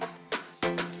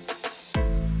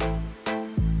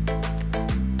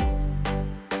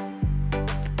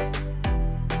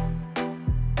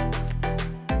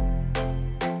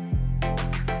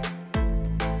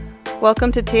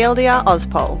Welcome to TLDR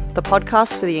Ozpol, the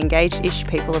podcast for the engaged-ish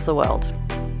people of the world.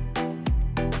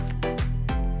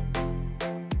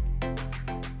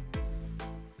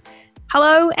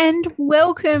 Hello and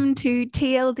welcome to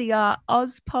TLDR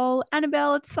Ozpol.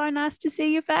 Annabelle, it's so nice to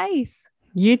see your face.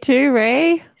 You too,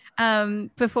 Ree.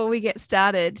 Before we get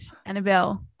started,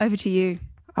 Annabelle, over to you.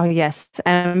 Oh, yes.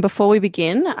 And before we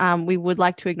begin, we would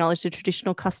like to acknowledge the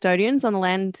traditional custodians on the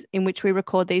land in which we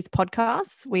record these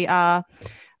podcasts. We are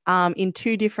in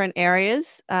two different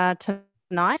areas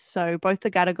tonight, so both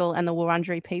the Gadigal and the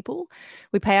Wurundjeri people.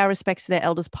 We pay our respects to their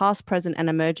elders past, present and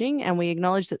emerging, and we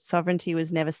acknowledge that sovereignty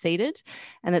was never ceded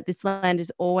and that this land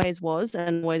is always was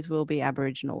and always will be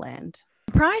Aboriginal land.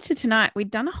 Prior to tonight,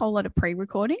 we'd done a whole lot of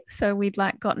pre-recording. So we'd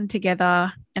gotten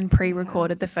together and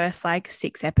pre-recorded the first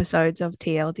 6 episodes of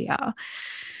TLDR.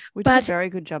 We did a very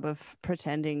good job of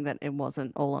pretending that it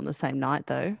wasn't all on the same night,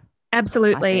 though.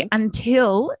 Absolutely.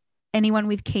 Until anyone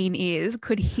with keen ears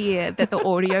could hear that the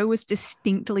audio was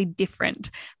distinctly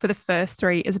different for the first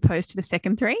 3 as opposed to the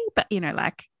second 3. But,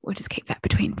 we'll just keep that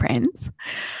between friends.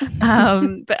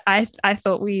 But I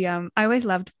thought I always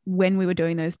loved when we were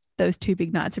doing those 2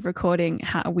 big nights of recording,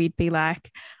 how we'd be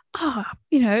like,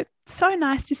 so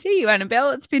nice to see you,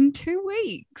 Annabelle. It's been 2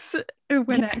 weeks.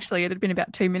 When actually it had been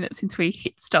about 2 minutes since we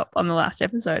hit stop on the last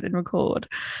episode and record.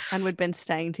 And we'd been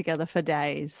staying together for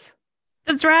days.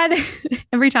 That's right.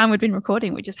 Every time we'd been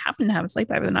recording, we just happened to have a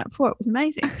sleepover the night before. It was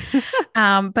amazing.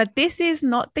 But this is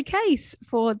not the case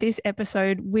for this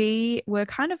episode. We were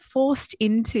kind of forced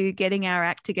into getting our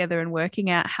act together and working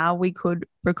out how we could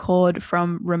record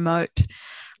from remote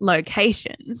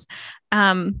locations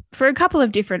for a couple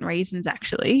of different reasons,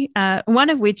 actually. One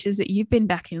of which is that you've been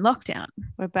back in lockdown.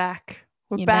 We're back.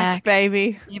 You're back,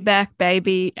 baby. You're back,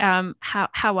 baby. How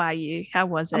are you? How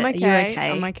was it? I'm okay. Are you okay?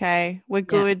 I'm okay. We're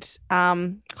good.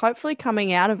 Hopefully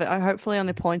coming out of it. Hopefully on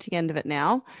the pointing end of it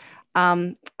now.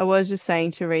 I was just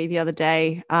saying to Ree the other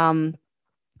day, our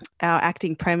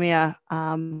acting premier,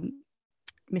 Mr.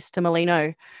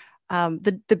 Molino,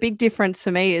 the big difference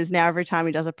for me is now every time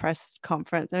he does a press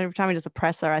conference and every time he does a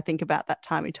presser, I think about that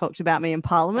time he talked about me in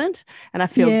Parliament and I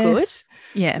feel good.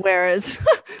 Yeah. Whereas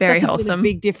very that's wholesome. A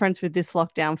big difference with this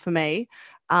lockdown for me.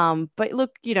 But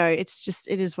look, it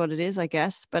is what it is, I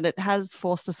guess, but it has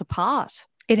forced us apart.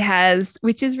 It has,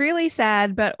 which is really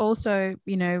sad, but also,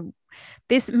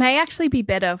 this may actually be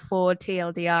better for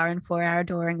TLDR and for our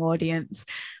adoring audience.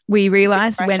 We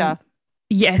realized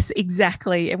Yes,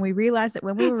 exactly. And we realized that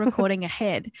when we were recording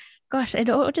ahead, gosh, it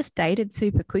all just dated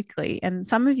super quickly. And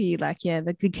some of you,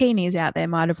 the keen ears out there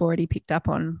might have already picked up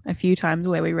on a few times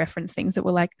where we reference things that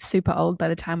were super old by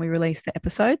the time we released the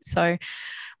episode. So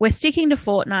we're sticking to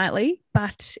fortnightly,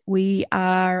 but we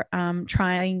are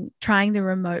trying the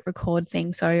remote record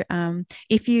thing. So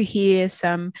if you hear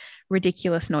some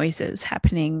ridiculous noises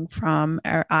happening from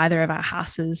either of our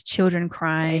houses, children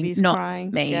crying, babies not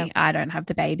crying. me, Yep. I don't have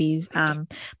the babies,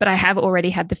 but I have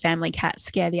already had the family cat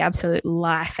scare the absolute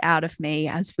life out of me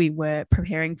as we were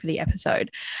preparing for the episode.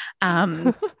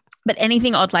 But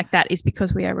anything odd like that is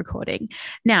because we are recording.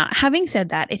 Now, having said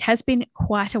that, it has been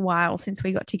quite a while since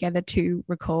we got together to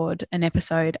record an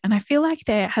episode. And I feel like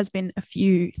there has been a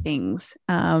few things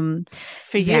for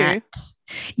you.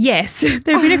 Yes,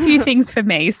 there have been a few things for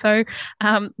me. So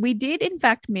we did, in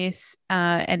fact, miss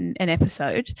an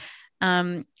episode.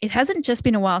 It hasn't just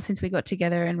been a while since we got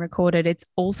together and recorded. It's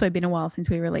also been a while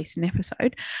since we released an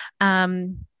episode.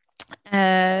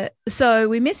 So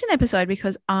we missed an episode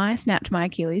because I snapped my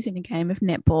Achilles in a game of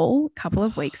netball a couple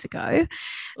of weeks ago.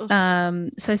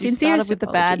 So you started with the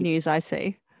bad news, I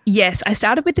see. Yes, I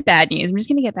started with the bad news. I'm just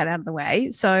going to get that out of the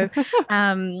way. So,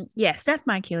 snapped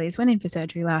my Achilles, went in for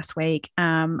surgery last week.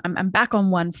 I'm back on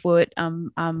one foot.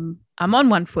 I'm on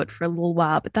one foot for a little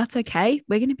while, but that's okay.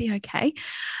 We're going to be okay.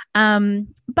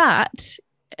 But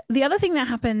the other thing that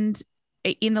happened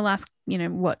in the last,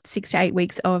 6 to 8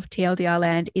 weeks of TLDR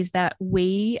land is that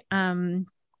we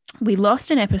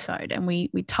lost an episode, and we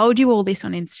told you all this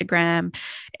on Instagram.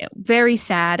 Very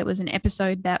sad. It was an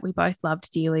episode that we both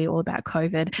loved dearly, all about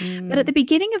COVID. But at the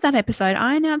beginning of that episode,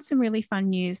 I announced some really fun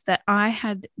news that I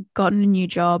had gotten a new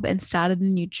job and started a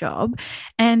new job.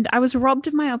 And I was robbed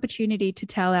of my opportunity to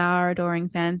tell our adoring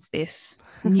fans this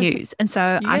news. And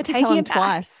so I take it back.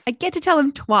 Twice. I get to tell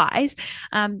them twice.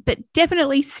 But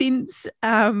definitely since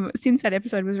that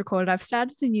episode was recorded, I've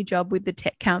started a new job with the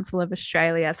Tech Council of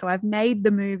Australia. So I've made the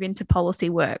move into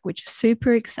policy work, which is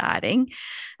super exciting.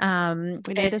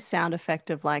 We need a sound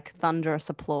effect of thunderous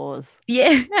applause.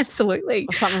 Yeah, absolutely.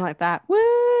 Or something like that. Woo!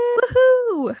 Woohoo!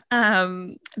 woo.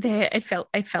 There it felt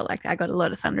like I got a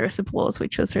lot of thunderous applause,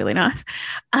 which was really nice.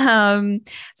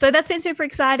 So that's been super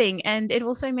exciting, and it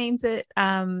also means that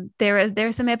there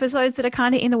are some episodes that are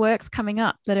kind of in the works coming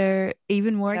up that are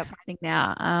even more exciting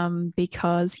now.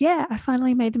 Because I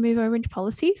finally made the move over into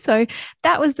policy. So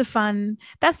that's the fun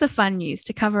news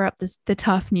to cover up the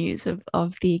tough news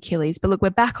of the Achilles. But look, we're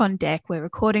back on deck. We're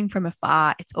recording from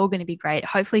afar. It's all going to be great.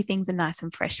 Hopefully things are nice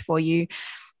and fresh for you.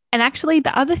 And actually,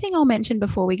 the other thing I'll mention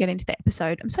before we get into the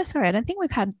episode, I'm so sorry, I don't think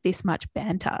we've had this much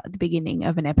banter at the beginning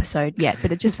of an episode yet, but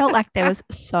it just felt like there was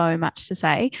so much to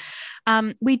say.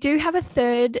 We do have a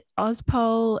third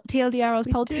TLDR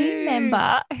Ozpol team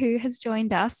member who has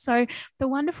joined us. So the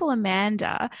wonderful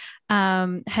Amanda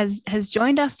has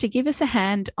joined us to give us a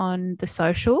hand on the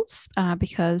socials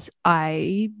because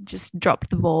I just dropped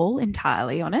the ball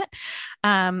entirely on it.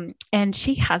 And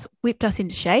she has whipped us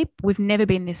into shape. We've never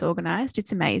been this organized.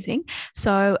 It's amazing.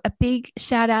 So a big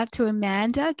shout out to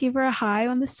Amanda. Give her a hi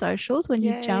on the socials when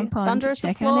you jump on to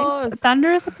check out.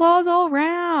 Thunderous applause all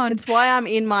round. It's why I'm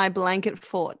in my blanket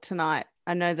fort tonight.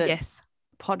 I know that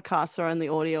podcasts are only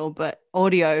audio,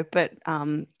 but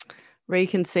Ree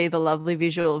can see the lovely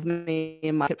visual of me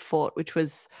in my blanket fort, which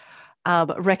was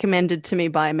recommended to me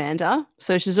by Amanda.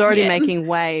 So she's already making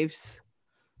waves.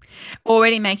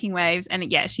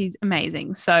 And she's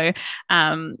amazing. So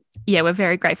we're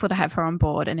very grateful to have her on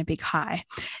board, and a big hi.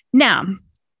 Now,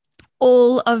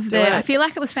 I feel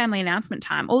like it was family announcement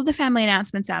time. All of the family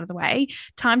announcements out of the way.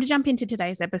 Time to jump into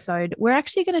today's episode. We're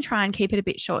actually going to try and keep it a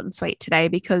bit short and sweet today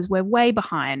because we're way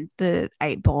behind the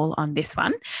 8 ball on this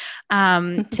one.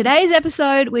 Today's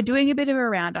episode, we're doing a bit of a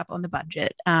roundup on the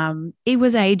budget. It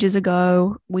was ages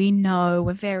ago. We know,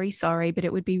 we're very sorry,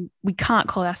 but we can't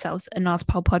call ourselves a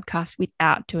Ozpol podcast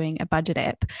without doing a budget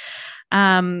ep.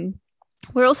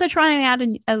 We're also trying out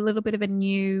a little bit of a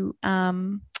new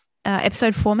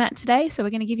episode format today. So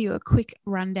we're going to give you a quick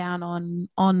rundown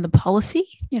on the policy,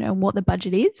 what the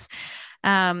budget is.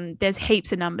 There's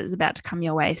heaps of numbers about to come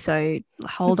your way, so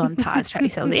hold on tight, strap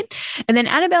yourselves in. And then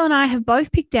Annabelle and I have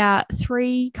both picked out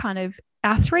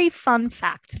our 3 fun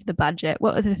facts of the budget.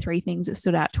 What were the 3 things that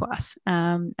stood out to us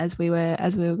as we were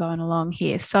going along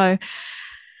here? So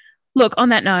look, on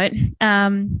that note,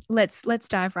 let's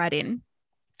dive right in.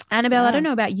 Annabelle, I don't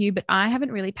know about you, but I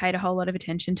haven't really paid a whole lot of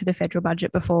attention to the federal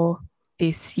budget before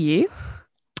this year.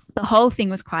 The whole thing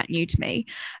was quite new to me.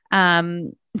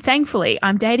 Thankfully,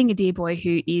 I'm dating a dear boy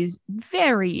who is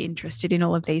very interested in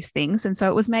all of these things. And so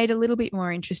it was made a little bit more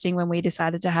interesting when we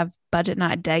decided to have budget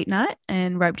night, date night,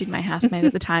 and roped in my housemate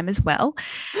at the time as well.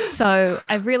 So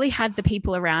I've really had the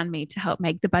people around me to help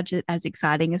make the budget as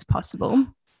exciting as possible.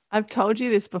 I've told you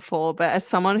this before, but as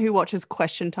someone who watches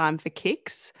Question Time for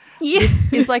kicks, this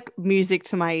is like music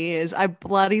to my ears. I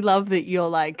bloody love that you're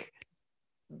like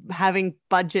having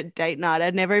budget date night.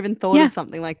 I'd never even thought of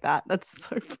something like that. That's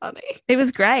so funny. It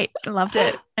was great. I loved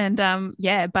it. And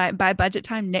by budget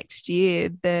time next year,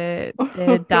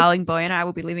 the darling boy and I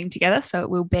will be living together. So it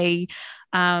will be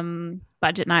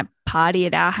budget night party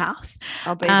at our house.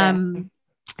 I'll be there.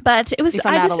 But it was if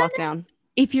I'm out of lockdown.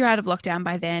 If you're out of lockdown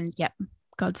by then,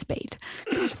 Godspeed.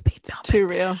 It's too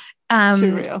real. It's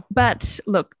too real. But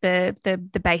look, the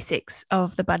basics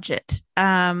of the budget.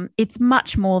 It's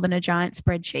much more than a giant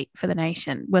spreadsheet for the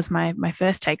nation, was my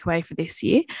first takeaway for this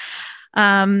year.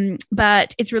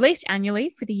 But it's released annually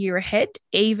for the year ahead,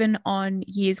 even on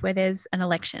years where there's an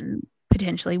election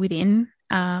potentially within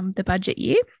the budget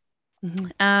year.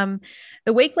 Mm-hmm.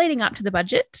 The week leading up to the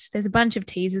budget, there's a bunch of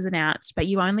teasers announced, but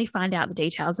you only find out the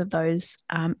details of those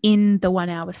in the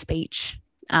 1-hour speech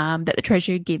that the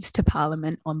Treasurer gives to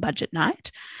Parliament on budget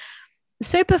night.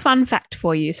 Super fun fact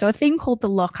for you. So a thing called the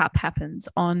lockup happens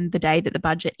on the day that the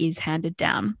budget is handed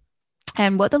down.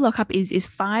 And what the lockup is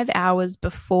 5 hours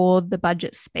before the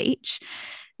budget speech,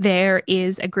 there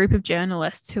is a group of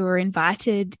journalists who are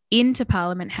invited into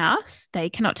Parliament House. They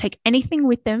cannot take anything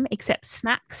with them except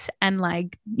snacks and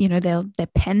their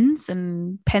pens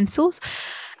and pencils.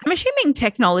 I'm assuming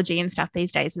technology and stuff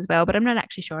these days as well, but I'm not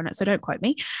actually sure on it, so don't quote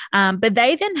me. But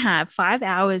they then have 5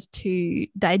 hours to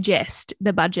digest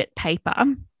the budget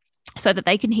paper so that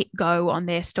they can hit go on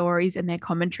their stories and their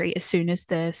commentary as soon as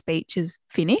the speech is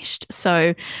finished.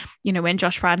 So, when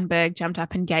Josh Frydenberg jumped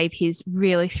up and gave his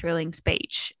really thrilling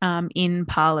speech in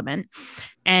Parliament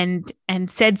and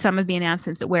said some of the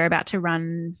announcements that we're about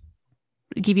to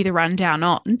give you the rundown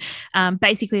on,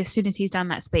 basically as soon as he's done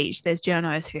that speech, there's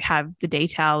journos who have the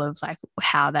detail of like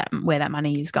where that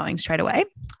money is going straight away.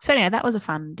 So anyway, that was a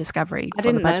fun discovery. I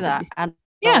didn't know that. I'm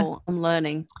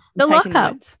learning. The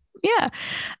lockup. Yeah.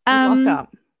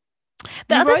 Lockup.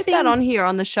 You wrote that on here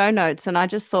on the show notes, and I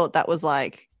just thought that was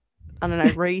like I don't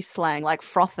know, re-slang, like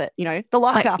froth it, the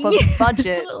lockup of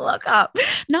budget. Lockup.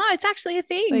 No, it's actually a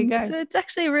thing. There you go. It's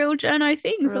actually a real journo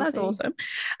thing. So that's awesome.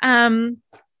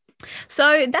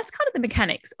 So that's kind of the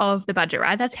mechanics of the budget,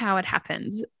 right? That's how it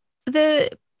happens. The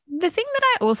thing that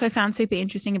I also found super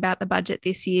interesting about the budget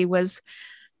this year was,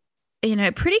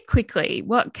 pretty quickly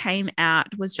what came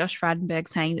out was Josh Frydenberg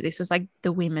saying that this was like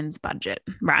the women's budget,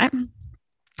 right?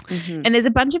 Mm-hmm. And there's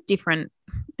a bunch of different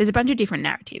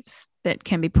narratives that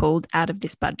can be pulled out of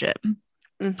this budget.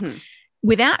 Mm-hmm.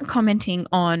 Without commenting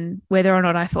on whether or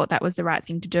not I thought that was the right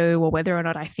thing to do, or whether or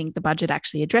not I think the budget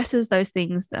actually addresses those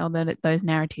things, or those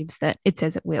narratives that it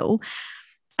says it will,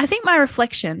 I think my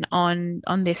reflection on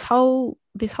this whole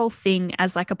thing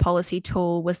as like a policy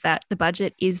tool was that the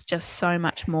budget is just so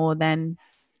much more than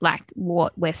like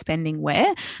what we're spending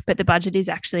where, but the budget is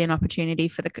actually an opportunity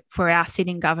for our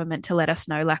sitting government to let us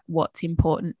know like what's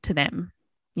important to them,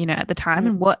 at the time,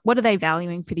 and what are they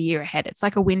valuing for the year ahead. It's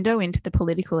like a window into the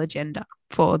political agenda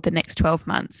for the next 12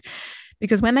 months,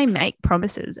 because when they make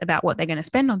promises about what they're going to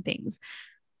spend on things,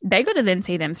 they got to then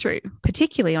see them through,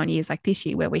 particularly on years like this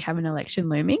year where we have an election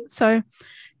looming. So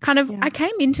kind of I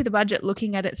came into the budget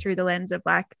looking at it through the lens of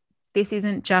like, this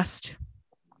isn't just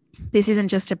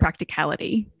a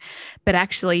practicality, but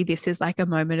actually this is like a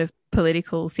moment of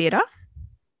political theatre.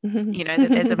 That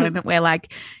there's a moment where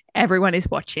like everyone is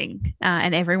watching,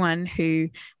 and everyone who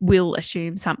will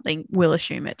assume something will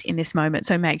assume it in this moment.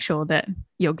 So make sure that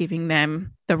you're giving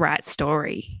them the right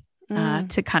story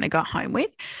to kind of go home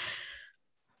with.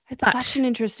 It's such an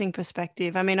interesting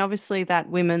perspective. I mean, obviously that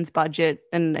women's budget,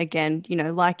 and again,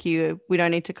 like you, we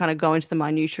don't need to kind of go into the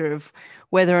minutiae of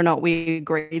whether or not we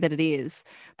agree that it is.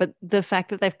 But the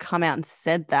fact that they've come out and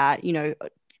said that,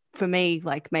 for me,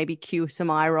 like maybe cue some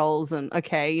eye rolls and,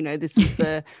 okay, this is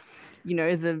the,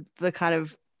 the kind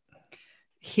of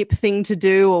hip thing to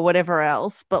do or whatever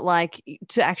else. But like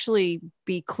to actually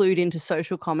be clued into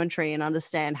social commentary and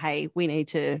understand, hey, we need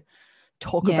to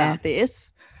talk about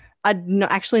this. I'd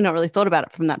actually not really thought about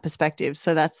it from that perspective.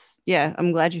 So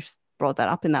I'm glad you've brought that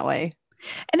up in that way.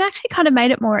 And actually kind of made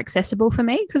it more accessible for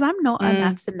me, because I'm not a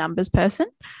maths and numbers person,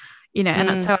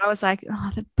 and so I was like,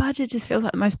 the budget just feels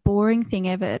like the most boring thing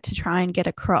ever to try and get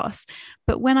across.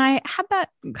 But when I had that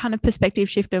kind of perspective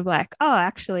shift of like,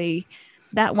 actually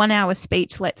that 1 hour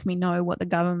speech lets me know what the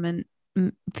government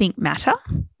think matter,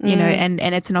 and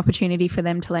it's an opportunity for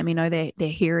them to let me know they're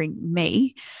hearing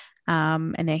me.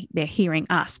 And they're hearing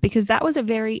us, because it was a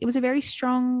very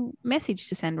strong message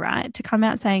to send, right? To come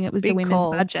out saying it was the women's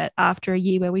budget after a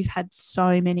year where we've had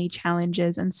so many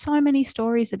challenges and so many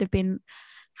stories that have been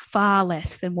far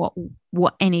less than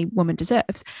what any woman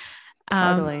deserves.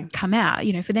 Come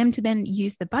out, for them to then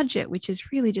use the budget, which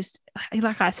is really just,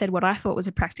 like I said, what I thought was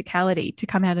a practicality, to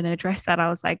come out and address that. I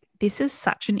was like, this is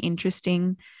such an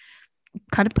interesting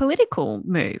kind of political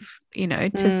move,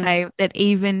 to say that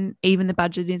even the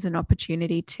budget is an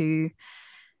opportunity to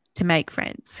make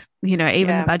friends,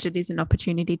 the budget is an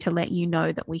opportunity to let you know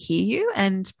that we hear you.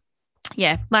 And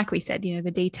like we said,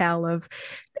 the detail of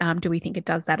do we think it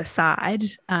does that aside,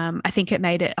 I think it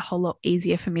made it a whole lot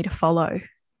easier for me to follow,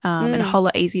 and a whole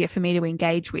lot easier for me to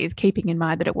engage with, keeping in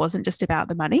mind that it wasn't just about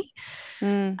the money.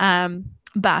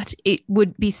 But it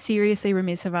would be seriously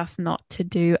remiss of us not to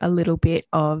do a little bit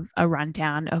of a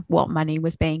rundown of what money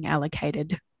was being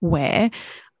allocated where.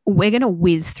 We're going to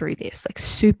whiz through this like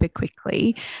super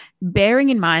quickly, bearing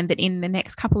in mind that in the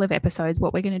next couple of episodes,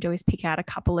 what we're going to do is pick out a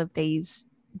couple of these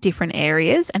different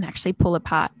areas and actually pull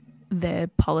apart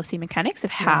the policy mechanics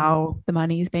of how the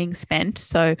money is being spent.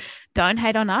 So don't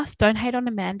hate on us. Don't hate on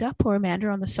Amanda. Poor Amanda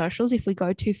on the socials if we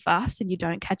go too fast and you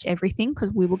don't catch everything,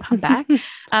 because we will come back.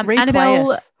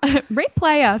 Annabelle,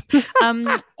 replay us.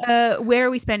 Where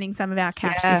are we spending some of our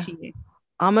cash this year?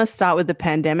 I'm going to start with the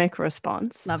pandemic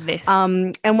response. Love this.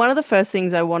 And one of the first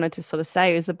things I wanted to sort of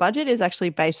say is the budget is actually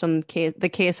based on the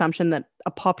key assumption that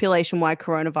a population-wide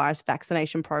coronavirus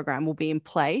vaccination program will be in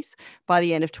place by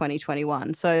the end of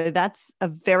 2021. So that's a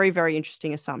very, very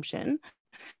interesting assumption.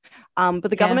 But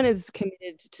the government is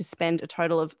committed to spend a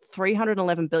total of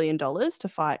 $311 billion to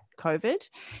fight COVID,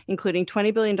 including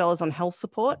 $20 billion on health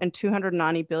support and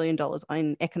 $290 billion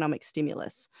on economic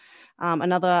stimulus.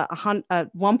 Another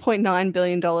 $1.9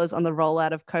 billion on the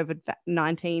rollout of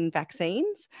COVID-19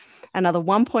 vaccines, another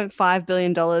 $1.5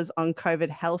 billion on COVID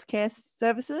healthcare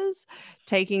services,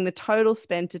 taking the total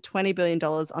spend to $20 billion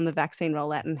on the vaccine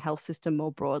rollout and health system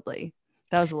more broadly.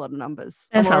 That was a lot of numbers.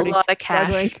 That's a lot of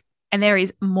cash. And there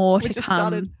is more to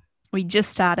come. We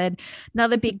just started.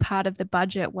 Another big part of the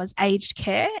budget was aged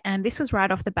care, and this was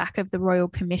right off the back of the Royal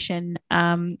Commission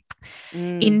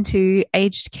into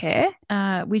aged care,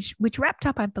 which wrapped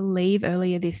up, I believe,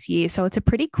 earlier this year. So it's a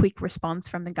pretty quick response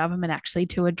from the government actually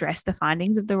to address the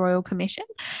findings of the Royal Commission.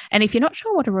 And if you're not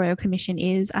sure what a Royal Commission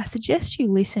is, I suggest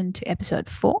you listen to episode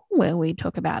 4, where we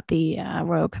talk about the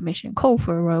Royal Commission call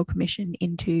for a Royal Commission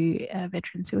into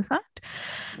veteran suicide.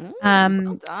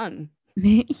 Well done.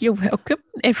 You're welcome,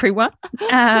 everyone.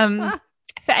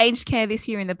 For aged care this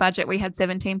year in the budget, we had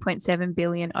 $17.7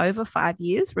 billion over 5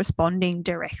 years responding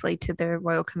directly to the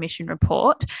Royal Commission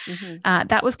report.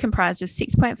 That was comprised of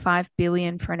 $6.5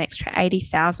 billion for an extra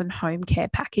 80,000 home care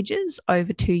packages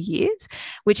over 2 years,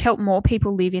 which helped more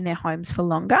people live in their homes for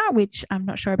longer, which I'm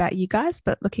not sure about you guys,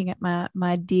 but looking at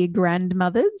my dear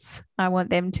grandmothers, I want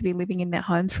them to be living in their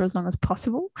homes for as long as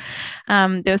possible.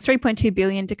 There was $3.2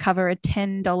 billion to cover a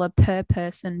 $10 per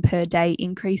person per day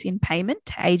increase in payment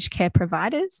to aged care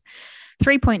providers.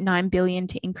 $3.9 billion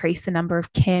to increase the number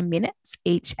of care minutes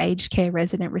each aged care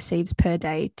resident receives per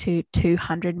day to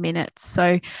 200 minutes.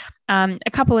 So a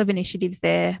couple of initiatives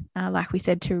there, like we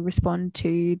said, to respond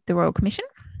to the Royal Commission.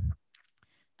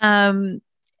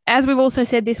 As we've also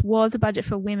said, this was a budget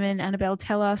for women. Annabelle,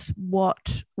 tell us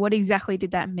what exactly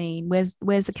did that mean? Where's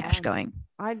the cash going?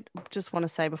 I just want to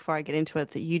say before I get into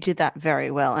it that you did that very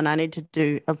well, and I need to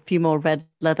do a few more red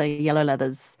leather, yellow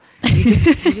leathers.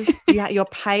 Your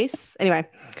pace. Anyway,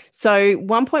 so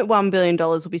 $1.1 billion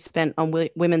will be spent on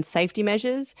women's safety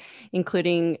measures,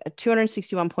 including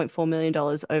 $261.4 million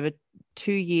over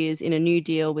 2 years in a new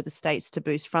deal with the states to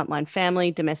boost frontline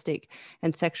family, domestic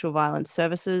and sexual violence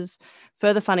services,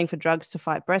 further funding for drugs to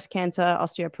fight breast cancer,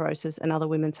 osteoporosis and other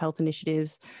women's health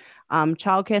initiatives,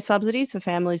 childcare subsidies for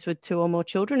families with 2 or more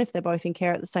children if they're both in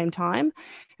care at the same time,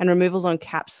 and removals on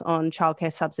caps on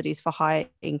childcare subsidies for high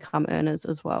income earners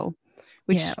as well,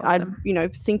 which awesome. I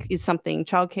think is something.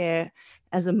 Childcare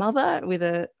as a mother with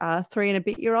a 3 and a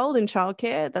bit year old in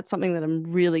childcare, that's something that I'm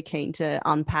really keen to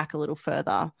unpack a little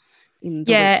further in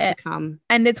the weeks to come.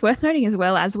 And it's worth noting as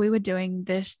well, as we were doing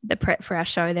the prep for our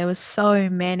show, there was so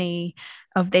many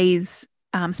of these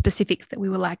specifics that we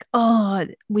were like, oh,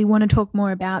 we want to talk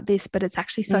more about this, but it's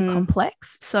actually so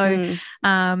complex. So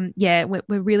we're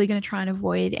really going to try and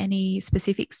avoid any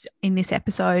specifics in this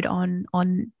episode on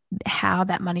how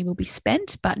that money will be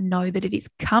spent, but know that it is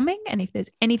coming. And if there's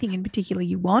anything in particular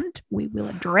you want, we will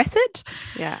address it.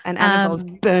 Yeah. And Annabelle's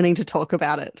burning to talk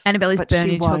about it. Annabelle is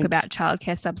burning to talk about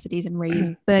childcare subsidies, and Ree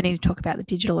is burning to talk about the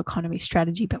digital economy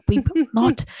strategy, but we will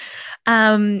not.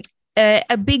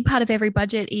 A big part of every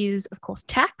budget is, of course,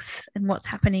 tax and what's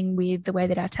happening with the way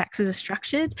that our taxes are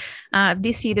structured.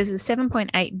 This year, there's a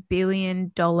 $7.8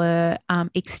 billion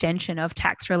extension of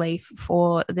tax relief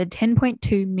for the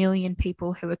 10.2 million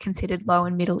people who are considered low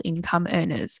and middle income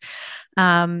earners.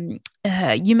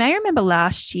 You may remember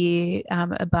last year,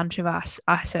 a bunch of us,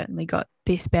 I certainly got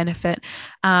this benefit,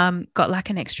 got like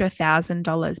an extra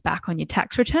 $1,000 back on your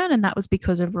tax return, and that was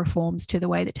because of reforms to the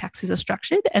way that taxes are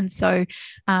structured. And so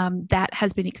that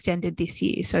has been extended this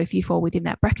year. So if you fall within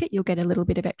that bracket, you'll get a little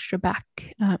bit of extra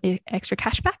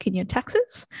cash back in your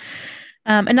taxes.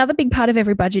 Another big part of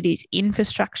every budget is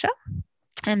infrastructure.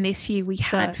 And this year we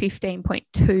had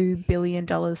 $15.2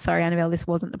 billion. Sorry, Annabelle, this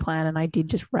wasn't the plan, and I did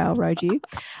just railroad you.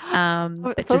 I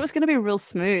thought it was going to be real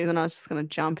smooth, and I was just going to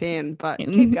jump in, but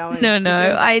keep going.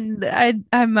 No, I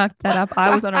mucked that up.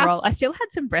 I was on a roll. I still had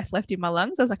some breath left in my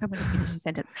lungs. I was like, I'm going to finish the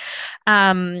sentence.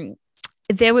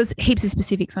 There was heaps of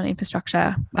specifics on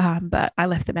infrastructure, but I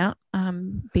left them out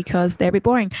because they're a bit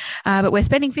boring. But we're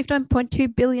spending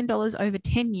 $15.2 billion over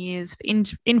 10 years for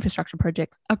infrastructure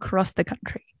projects across the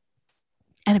country.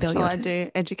 Annabelle, shall I do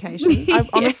education? I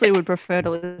honestly would prefer to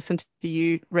listen to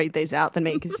you read these out than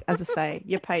me, because, as I say,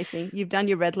 you're pacing. You've done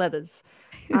your red leathers.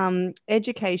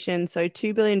 Education, so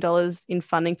 $2 billion in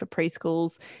funding for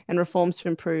preschools and reforms to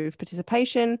improve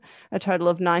participation, a total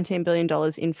of $19 billion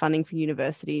in funding for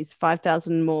universities,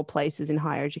 5,000 more places in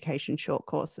higher education short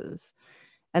courses.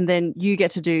 And then you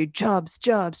get to do jobs.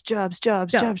 Yep,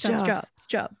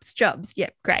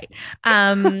 great.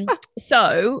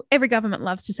 So every government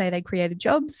loves to say they created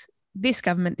jobs. This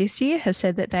government this year has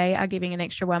said that they are giving an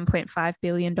extra $1.5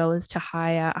 billion to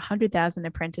hire 100,000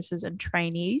 apprentices and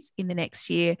trainees in the next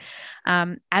year,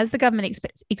 as the government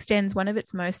extends one of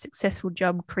its most successful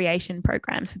job creation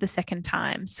programs for the second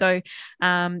time. So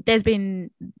there's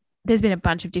been a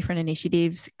bunch of different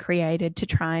initiatives created to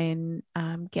try and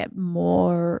get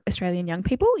more Australian young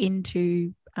people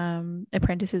into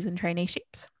apprentices and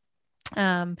traineeships.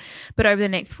 But over the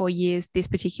next 4 years, this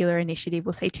particular initiative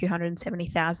will see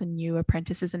 270,000 new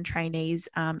apprentices and trainees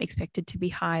expected to be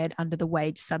hired under the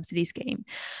wage subsidy scheme,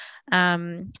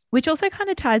 which also kind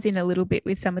of ties in a little bit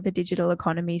with some of the digital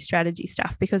economy strategy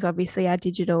stuff, because obviously our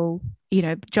digital,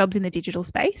 jobs in the digital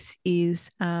space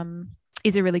is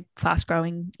a really fast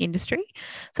growing industry.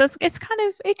 So it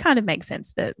kind of makes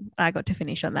sense that I got to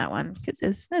finish on that one,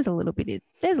 because there's a little bit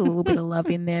of love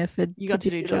in there for you got to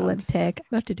do digital jobs and tech.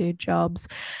 I got to do jobs.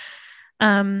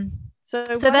 So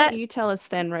why don't you tell us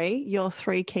then, Ree, your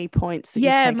 3 key points that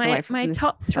you've taken away from my this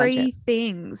top 3 budget.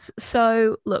 things.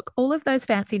 So look, all of those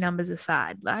fancy numbers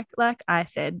aside, like I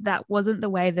said, that wasn't the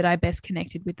way that I best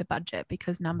connected with the budget,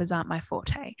 because numbers aren't my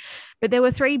forte. But there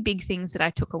were 3 big things that I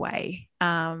took away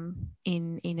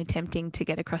in attempting to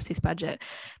get across this budget.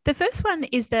 The first one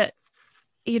is that,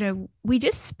 we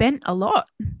just spent a lot.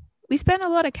 We spent a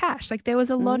lot of cash. Like, there was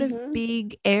a lot of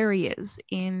big areas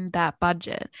in that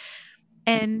budget.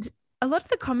 And a lot of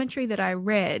the commentary that I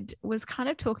read was kind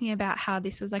of talking about how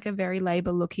this was like a very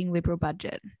Labor looking Liberal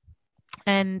budget.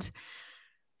 And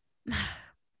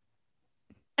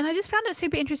I just found it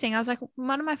super interesting. I was like,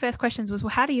 one of my first questions was,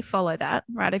 well, how do you follow that,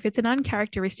 right? If it's an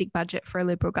uncharacteristic budget for a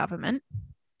Liberal government,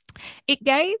 it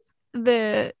gave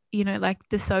the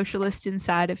socialist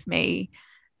inside of me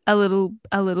a little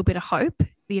bit of hope,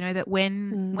 that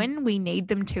when we need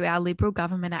them to, our Liberal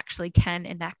government actually can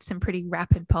enact some pretty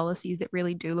rapid policies that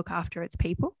really do look after its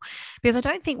people. Because I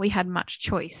don't think we had much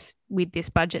choice with this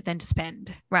budget than to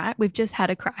spend, right? We've just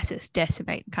had a crisis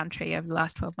decimate the country over the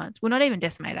last 12 months. Well, not even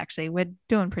decimate, actually. We're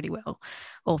doing pretty well,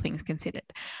 all things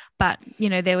considered. But,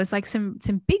 there was like some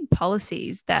big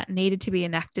policies that needed to be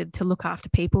enacted to look after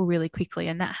people really quickly,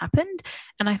 and that happened.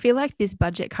 And I feel like this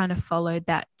budget kind of followed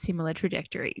that similar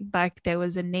trajectory. Like, there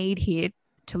was a need here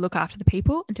to look after the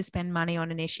people and to spend money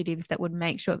on initiatives that would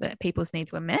make sure that people's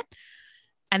needs were met.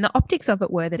 And the optics of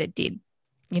it were that it did.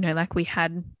 Like, we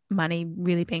had money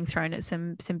really being thrown at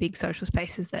some big social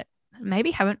spaces that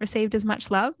maybe haven't received as much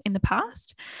love in the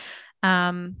past.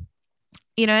 And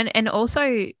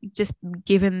also just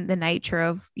given the nature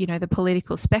of, the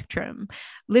political spectrum,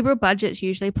 Liberal budgets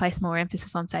usually place more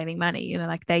emphasis on saving money.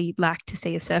 Like, they like to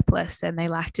see a surplus, and they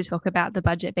like to talk about the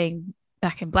budget being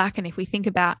back in black. And if we think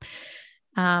about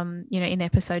in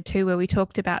episode 2, where we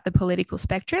talked about the political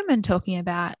spectrum and talking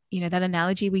about, that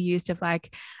analogy we used of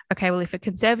like, okay, well, if a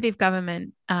Conservative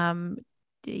government,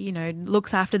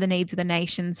 looks after the needs of the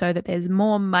nation so that there's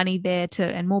more money there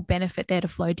and more benefit there to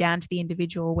flow down to the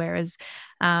individual, whereas,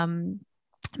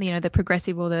 the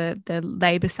progressive or the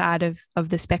Labor side of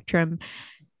the spectrum,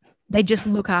 they just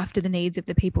look after the needs of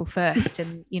the people first,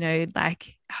 and,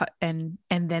 and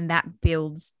then that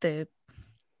builds the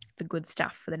good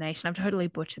stuff for the nation. I've totally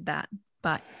butchered that,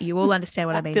 but you all understand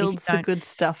what I mean. Builds the good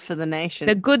stuff for the nation.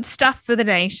 The good stuff for the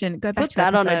nation. Go back to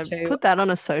episode 2. Put that on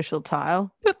a social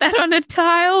tile. Put that on a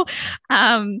tile.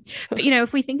 But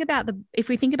if we think about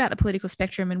the political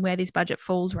spectrum and where this budget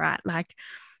falls, right? Like,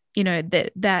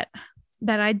 that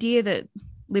idea that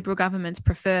Liberal governments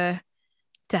prefer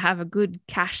to have a good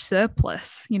cash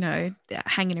surplus,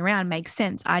 hanging around makes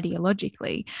sense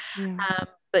ideologically. Yeah.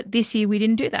 But this year we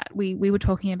didn't do that. We were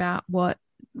talking about what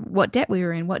debt we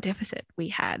were in, what deficit we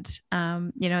had,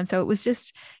 and so it was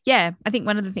just, I think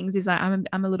one of the things is I'm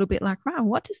a little bit like, wow,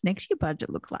 what does next year budget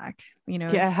look like?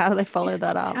 How do they follow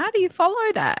that up? How do you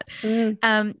follow that?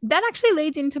 That actually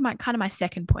leads into my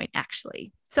second point,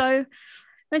 actually. So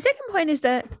my second point is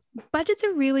that budgets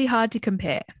are really hard to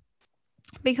compare,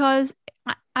 because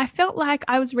I felt like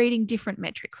I was reading different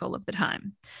metrics all of the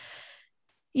time.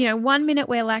 1 minute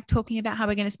we're like talking about how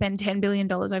we're going to spend $10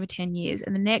 billion over 10 years.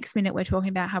 And the next minute we're talking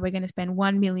about how we're going to spend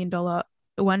 $1 million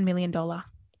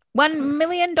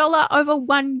over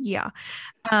 1 year.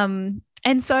 And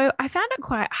so I found it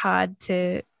quite hard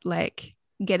to like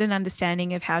get an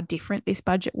understanding of how different this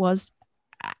budget was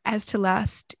as to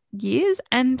last year's.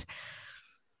 And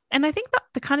I think that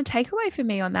the kind of takeaway for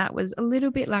me on that was a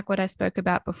little bit like what I spoke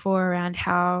about before around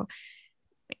how,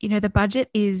 the budget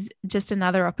is just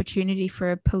another opportunity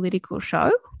for a political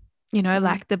show.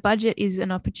 Like the budget is an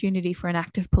opportunity for an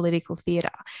act of political theatre.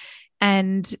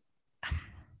 And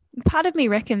part of me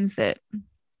reckons that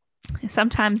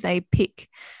sometimes they pick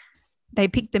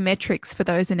the metrics for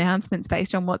those announcements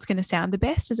based on what's going to sound the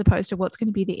best, as opposed to what's going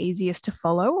to be the easiest to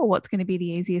follow or what's going to be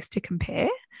the easiest to compare.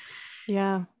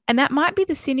 Yeah. And that might be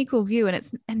the cynical view.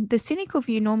 And the cynical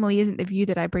view normally isn't the view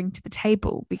that I bring to the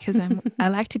table, because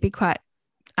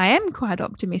I am quite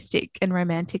optimistic and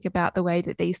romantic about the way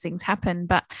that these things happen.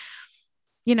 But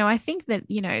I think that,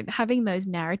 having those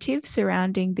narratives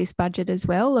surrounding this budget as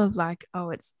well of like, oh,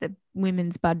 it's the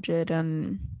women's budget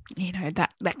and,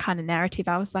 that kind of narrative,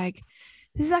 I was like,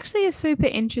 this is actually a super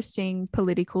interesting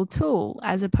political tool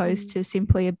as opposed to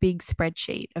simply a big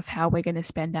spreadsheet of how we're going to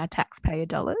spend our taxpayer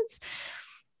dollars.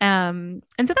 And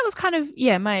so that was kind of,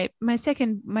 my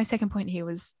second point here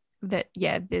was that,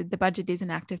 the budget is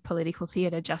an act of political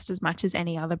theatre just as much as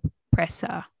any other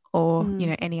presser or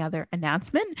any other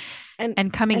announcement,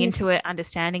 and coming into it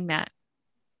understanding that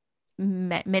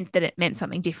meant that it meant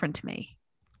something different to me.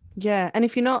 Yeah, and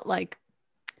if you're not like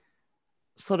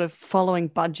sort of following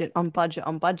budget on budget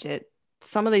on budget,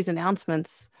 some of these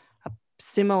announcements are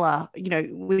similar.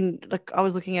 When like I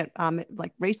was looking at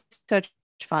like research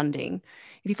funding,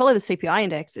 if you follow the CPI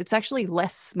index, it's actually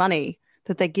less money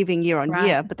that they're giving year on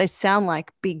year, but they sound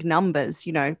like big numbers,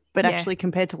 but actually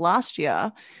compared to last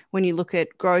year, when you look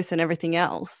at growth and everything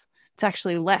else, it's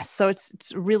actually less. So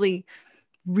it's really,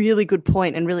 really good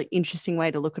point and really interesting way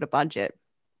to look at a budget.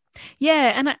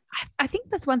 Yeah. And I think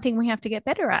that's one thing we have to get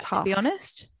better at, to be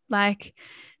honest. Like,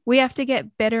 we have to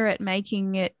get better at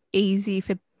making it easy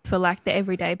for like the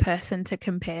everyday person to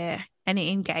compare and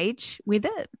engage with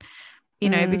it,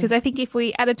 because I think if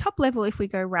we, at a top level, if we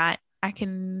go, right, I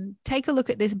can take a look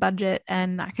at this budget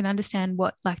and I can understand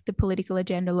what like the political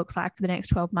agenda looks like for the next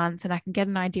 12 months, and I can get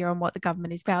an idea on what the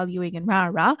government is valuing and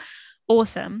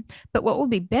awesome. But what will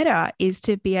be better is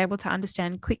to be able to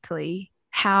understand quickly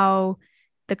how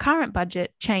the current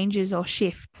budget changes or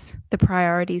shifts the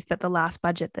priorities that the last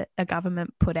budget that a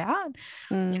government put out,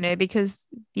 because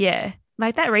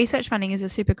like that research funding is a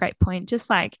super great point. Just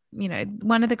like,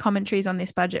 one of the commentaries on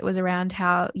this budget was around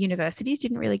how universities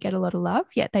didn't really get a lot of love,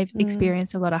 yet they've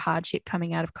experienced a lot of hardship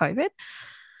coming out of COVID.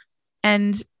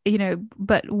 And,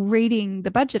 but reading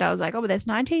the budget, I was like, oh, but there's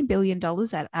 $19 billion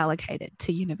that allocated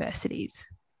to universities.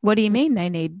 What do you mean they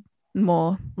need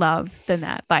more love than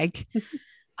that? Like,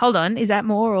 hold on, is that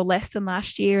more or less than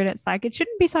last year? And it's like, it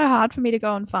shouldn't be so hard for me to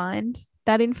go and find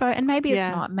that info. And maybe it's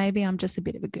not. Maybe I'm just a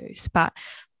bit of a goose. But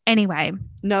anyway,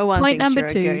 no one point thinks number you're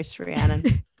two. A goose,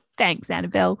 Rhiannon. Thanks,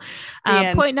 Annabelle.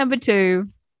 Point number two,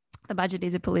 the budget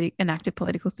is an act of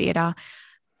political theatre.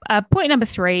 Point number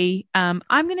three, I'm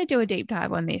going to do a deep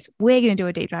dive on this. We're going to do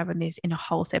a deep dive on this in a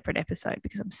whole separate episode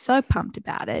because I'm so pumped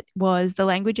about it, was the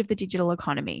language of the digital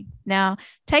economy. Now,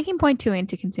 taking point two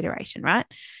into consideration, right,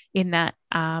 in that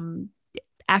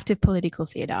active political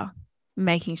theatre,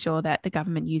 making sure that the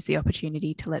government use the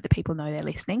opportunity to let the people know they're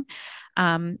listening.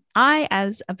 I,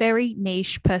 as a very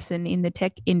niche person in the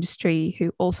tech industry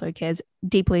who also cares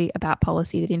deeply about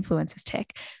policy that influences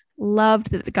tech,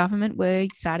 loved that the government were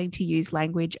starting to use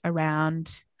language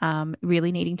around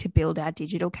really needing to build our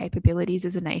digital capabilities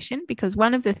as a nation, because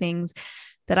one of the things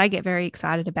that I get very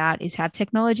excited about is how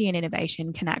technology and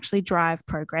innovation can actually drive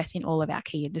progress in all of our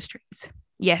key industries.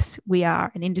 Yes, we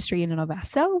are an industry in and of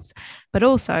ourselves, but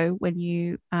also when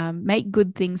you make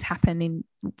good things happen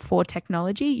for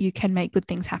technology, you can make good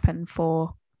things happen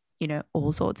for,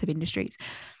 all sorts of industries.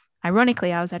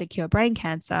 Ironically, I was at a Cure Brain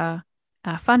Cancer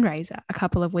fundraiser a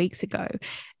couple of weeks ago,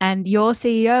 and your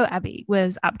CEO, Abby,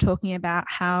 was up talking about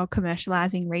how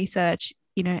commercializing research,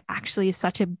 actually is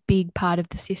such a big part of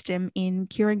the system in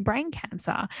curing brain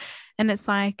cancer. And it's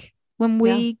like, when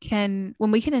we can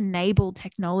enable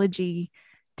technology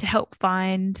to help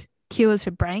find cures for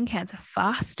brain cancer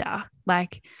faster,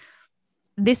 like,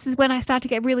 this is when I start to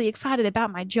get really excited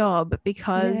about my job,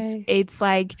 because it's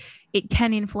like it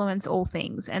can influence all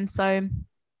things. And so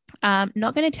not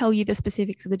going to tell you the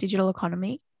specifics of the digital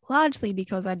economy, largely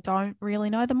because I don't really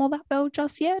know them all that well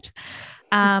just yet.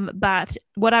 But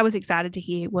what I was excited to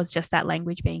hear was just that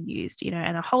language being used,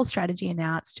 and a whole strategy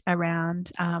announced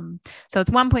around. So it's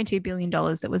 $1.2 billion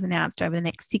that was announced over the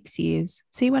next 6 years.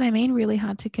 See what I mean? Really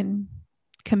hard to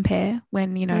compare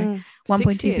when,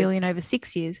 1.2 billion over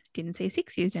 6 years. Didn't see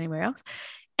 6 years anywhere else.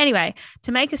 Anyway,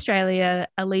 to make Australia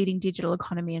a leading digital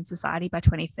economy and society by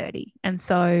 2030. And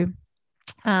so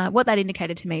what that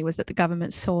indicated to me was that the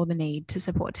government saw the need to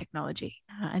support technology,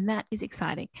 and that is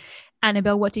exciting.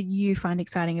 Annabelle, what did you find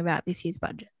exciting about this year's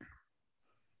budget?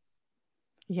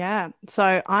 Yeah,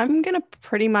 so I'm going to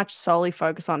pretty much solely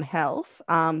focus on health.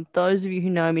 Those of you who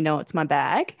know me know it's my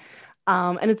bag,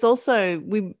 and it's also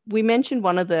we mentioned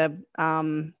one of those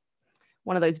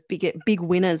big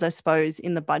winners, I suppose,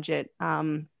 in the budget.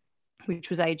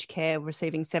 Which was aged care,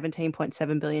 receiving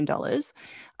 $17.7 billion.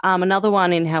 Another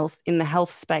one in the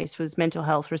health space was mental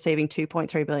health, receiving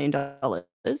 $2.3 billion.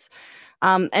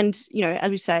 And,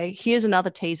 as we say, here's another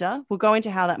teaser. We'll go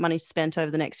into how that money's spent over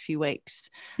the next few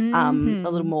weeks a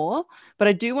little more. But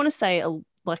I do want to say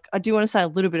like, I do want to say a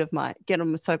little bit of get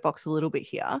on my soapbox a little bit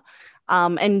here.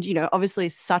 And, obviously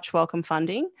such welcome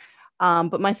funding.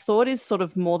 But my thought is sort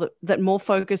of more that more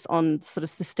focus on sort of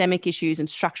systemic issues and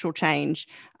structural change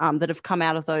that have come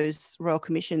out of those royal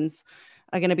commissions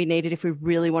are going to be needed if we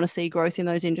really want to see growth in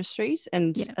those industries.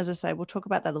 And as I say, we'll talk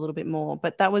about that a little bit more,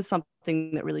 but that was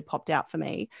something that really popped out for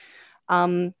me.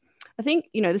 I think,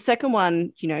 the second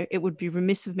one, it would be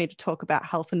remiss of me to talk about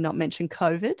health and not mention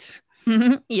COVID.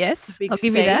 Yes, I'll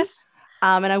give you that.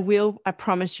 And I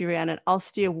promise you, Rhiannon, I'll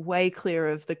steer way clear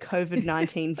of the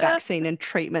COVID-19 vaccine and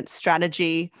treatment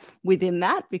strategy within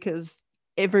that, because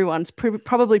everyone's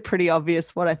probably pretty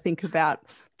obvious what I think about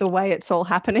the way it's all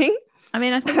happening. I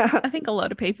mean, I think a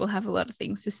lot of people have a lot of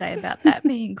things to say about that,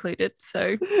 me included.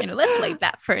 So, let's leave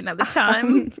that for another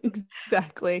time.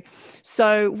 Exactly.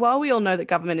 So while we all know that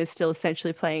government is still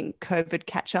essentially playing COVID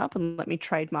catch-up, and let me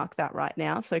trademark that right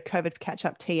now, so COVID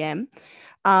catch-up TM,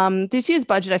 this year's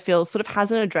budget, I feel, sort of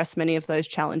hasn't addressed many of those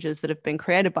challenges that have been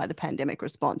created by the pandemic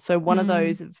response. So one of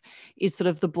those is sort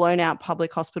of the blown out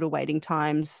public hospital waiting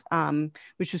times,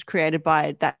 which was created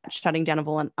by that shutting down of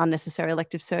all unnecessary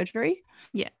elective surgery.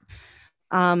 Yeah.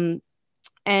 And,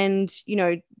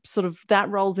 sort of that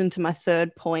rolls into my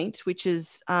third point, which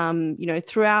is,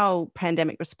 through our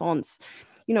pandemic response,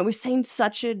 we've seen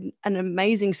such an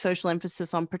amazing social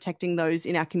emphasis on protecting those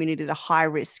in our community that are high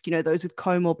risk, those with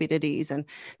comorbidities. And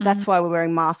that's why we're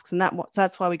wearing masks, and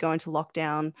that's why we go into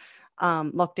lockdowns.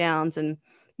 And,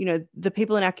 the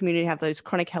people in our community have those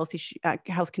chronic health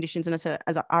conditions and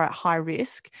are at high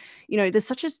risk. There's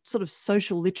such a sort of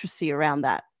social literacy around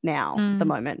that now at the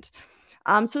moment.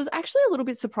 So I was actually a little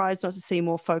bit surprised not to see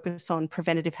more focus on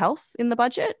preventative health in the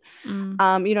budget. And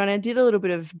I did a little bit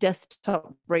of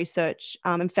desktop research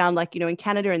and found, like, in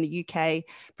Canada and the UK,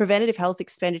 preventative health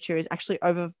expenditure is actually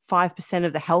over 5%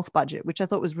 of the health budget, which I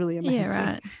thought was really amazing.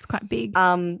 Yeah, right. It's quite big.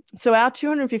 So our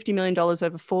 $250 million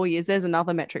over 4 years, there's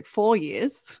another metric, 4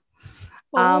 years,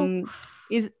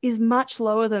 is much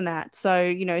lower than that.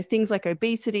 So, things like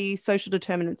obesity, social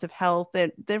determinants of health,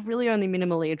 they're really only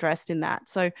minimally addressed in that.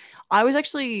 So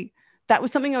that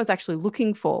was something I was actually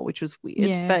looking for, which was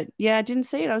weird. Yeah. But yeah, I didn't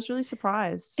see it. I was really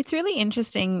surprised. It's really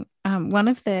interesting. One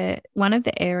of the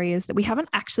areas that we haven't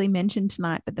actually mentioned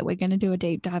tonight, but that we're going to do a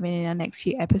deep dive in our next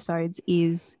few episodes,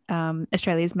 is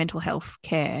Australia's mental health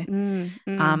care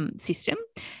system.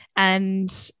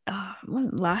 And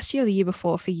last year or the year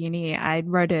before for uni, I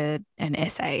wrote an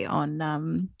essay on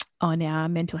our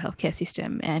mental health care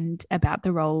system and about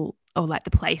the role, or like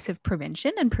the place of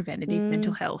prevention and preventative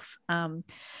mental health. It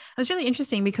was really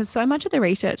interesting because so much of the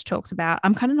research talks about,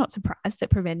 I'm kind of not surprised that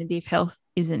preventative health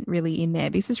isn't really in there,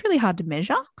 because it's really hard to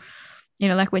measure.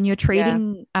 Like when you're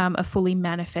treating a fully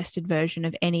manifested version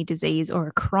of any disease or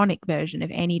a chronic version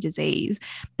of any disease,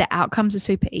 the outcomes are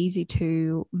super easy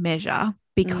to measure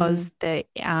because the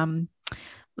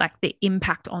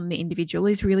impact on the individual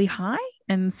is really high.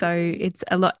 And so it's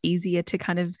a lot easier to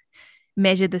kind of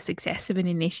measure the success of an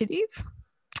initiative.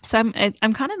 So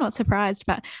I'm kind of not surprised,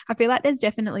 but I feel like there's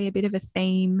definitely a bit of a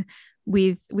theme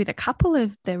with a couple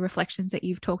of the reflections that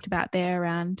you've talked about there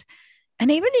around, and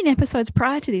even in episodes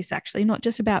prior to this, actually, not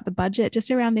just about the budget,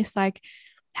 just around this, like,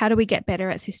 how do we get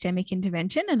better at systemic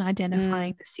intervention and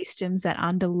identifying the systems that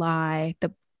underlie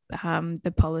the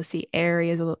policy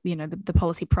areas, or the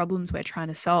policy problems we're trying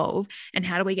to solve, and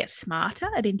how do we get smarter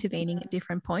at intervening at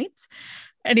different points.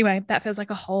 Anyway, that feels like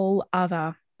a whole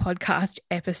other podcast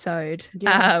episode.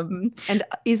 And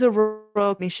is a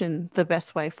royal commission the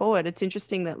best way forward? It's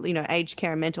interesting that aged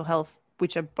care and mental health,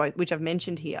 which I've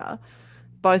mentioned here,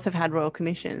 both have had royal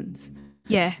commissions.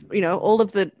 Yeah. All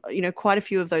of the, quite a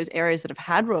few of those areas that have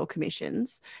had royal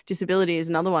commissions, disability is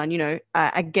another one,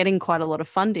 are getting quite a lot of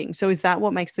funding. So is that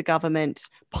what makes the government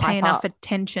pay enough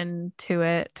attention to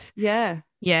it? Yeah.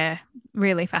 Yeah.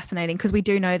 Really fascinating, because we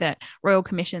do know that royal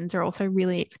commissions are also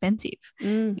really expensive,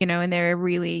 and they're a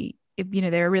really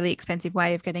expensive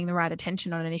way of getting the right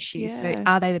attention on an issue. Yeah. So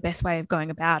are they the best way of going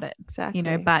about it?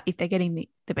 Exactly. But if they're getting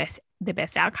the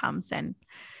best outcomes, then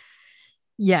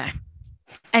yeah.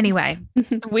 Anyway,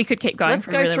 we could keep going. Let's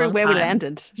for a really go through long where time. we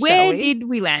landed. Where did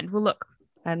we land? Well, look,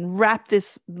 and wrap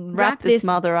this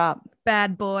mother up,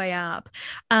 bad boy up.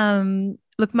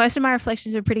 Look, most of my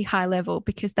reflections are pretty high level,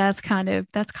 because that's kind of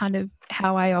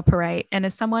how I operate. And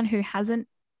as someone who hasn't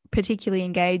particularly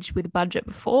engaged with budget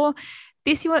before,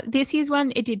 this year's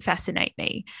one, it did fascinate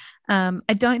me.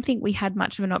 I don't think we had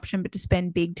much of an option but to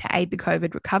spend big to aid the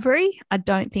COVID recovery. I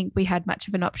don't think we had much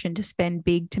of an option to spend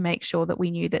big to make sure that we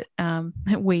knew that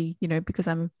we, because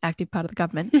I'm an active part of the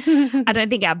government, I don't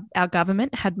think our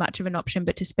government had much of an option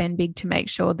but to spend big to make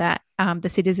sure that the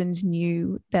citizens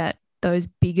knew that those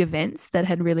big events that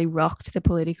had really rocked the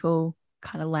political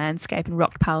kind of landscape and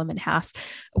rocked Parliament House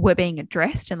were being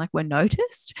addressed and like were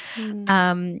noticed.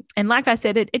 And like I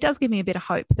said, it does give me a bit of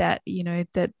hope that, you know,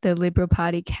 that the Liberal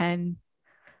Party can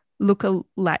look a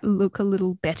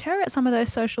little better at some of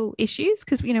those social issues,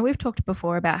 because, you know, we've talked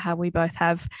before about how we both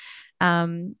have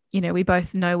you know, we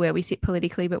both know where we sit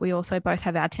politically, but we also both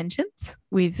have our tensions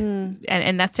with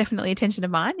and that's definitely a tension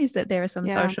of mine, is that there are some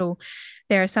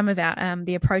there are some of our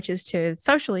the approaches to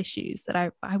social issues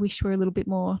that I wish were a little bit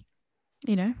more,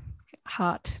 you know,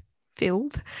 heart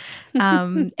filled.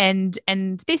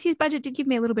 And this year's budget did give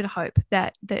me a little bit of hope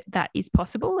that is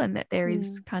possible, and that there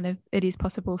is it is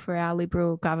possible for our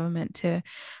Liberal government to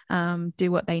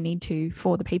do what they need to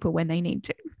for the people when they need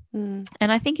to.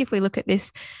 And I think if we look at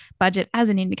this budget as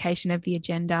an indication of the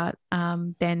agenda,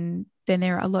 then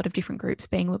there are a lot of different groups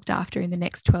being looked after in the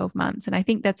next 12 months. And I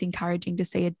think that's encouraging to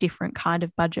see a different kind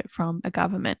of budget from a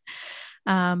government.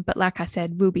 But like I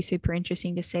said, will be super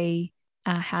interesting to see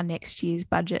how next year's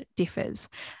budget differs.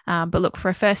 But look, for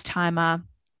a first timer,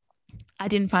 I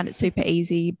didn't find it super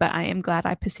easy, but I am glad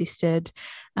I persisted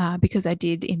because I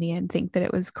did in the end think that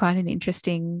it was quite an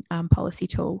interesting policy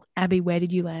tool. Abby, where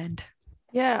did you land?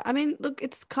 Yeah, I mean, look,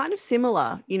 it's kind of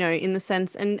similar, you know, in the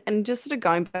sense, and just sort of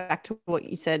going back to what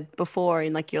you said before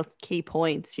in like your key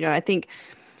points, you know, I think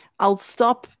I'll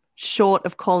stop short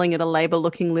of calling it a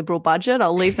Labor-looking Liberal budget.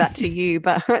 I'll leave that to you.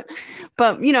 But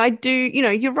you know, I do, you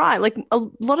know, you're right. Like a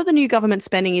lot of the new government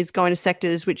spending is going to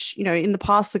sectors which, you know, in the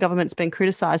past the government's been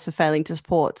criticised for failing to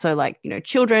support. So like, you know,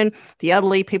 children, the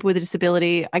elderly, people with a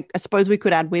disability. I suppose we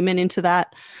could add women into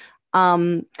that.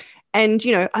 And,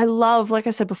 you know, I love, like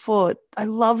I said before, I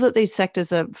love that these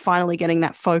sectors are finally getting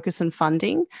that focus and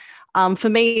funding. For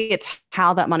me, it's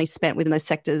how that money's spent within those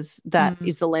sectors that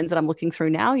is the lens that I'm looking through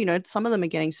now. You know, some of them are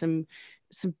getting some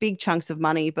big chunks of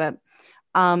money, but,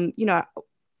 you know,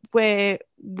 we're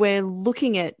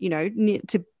looking at, you know,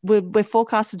 we're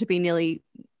forecasted to be nearly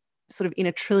sort of in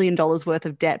 $1 trillion worth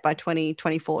of debt by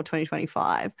 2024,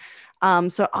 2025.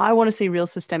 So I want to see real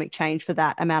systemic change for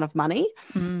that amount of money.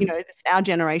 You know, it's our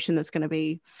generation that's going to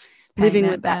be living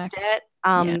with that debt.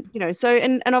 You know, so,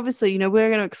 and obviously, you know, we're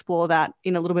going to explore that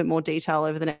in a little bit more detail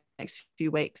over the next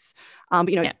few weeks. But,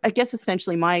 you know, I guess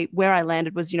essentially where I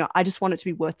landed was, you know, I just want it to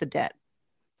be worth the debt.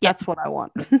 That's what I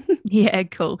want. Yeah,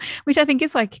 cool. Which I think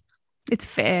is like, it's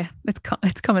fair.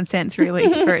 It's common sense, really,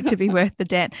 for it to be worth the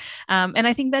debt. And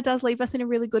I think that does leave us in a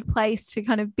really good place to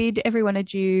kind of bid everyone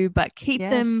adieu, but keep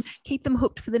them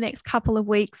hooked for the next couple of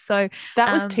weeks. So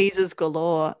that was teasers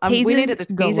galore. We needed a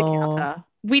teaser counter.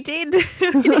 We did.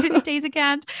 We needed a teaser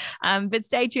count. But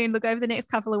stay tuned. Look, over the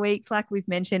next couple of weeks, like we've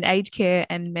mentioned, aged care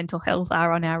and mental health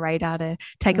are on our radar to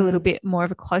take a little bit more of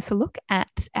a closer look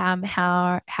at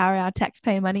how our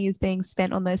taxpayer money is being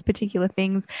spent on those particular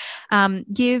things.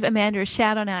 Give Amanda a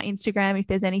shout on our Instagram if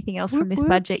there's anything else from this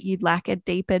budget you'd like a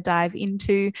deeper dive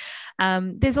into.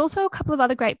 There's also a couple of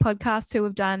other great podcasts who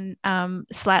have done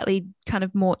slightly kind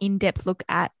of more in-depth look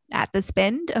at the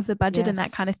spend of the budget and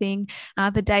that kind of thing.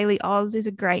 The Daily Oz is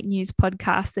a great news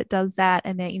podcast that does that,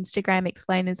 and their Instagram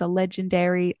explainers are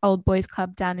legendary. Old Boys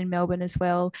Club down in Melbourne as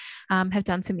well have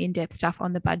done some in-depth stuff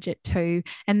on the budget too,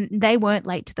 and they weren't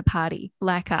late to the party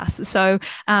like us. So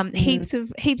heaps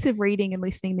of reading and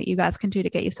listening that you guys can do to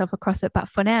get yourself across it. But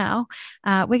for now,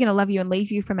 we're going to love you and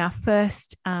leave you from our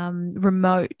first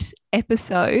remote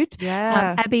episode.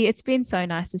 Abby, it's been so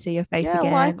nice to see your face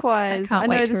again. Likewise. I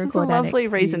know this is a lovely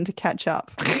reason to catch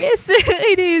up. Yes,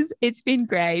 it is. It's been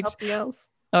great. Nothing else.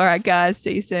 All right, guys.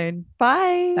 See you soon.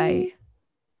 Bye. Bye.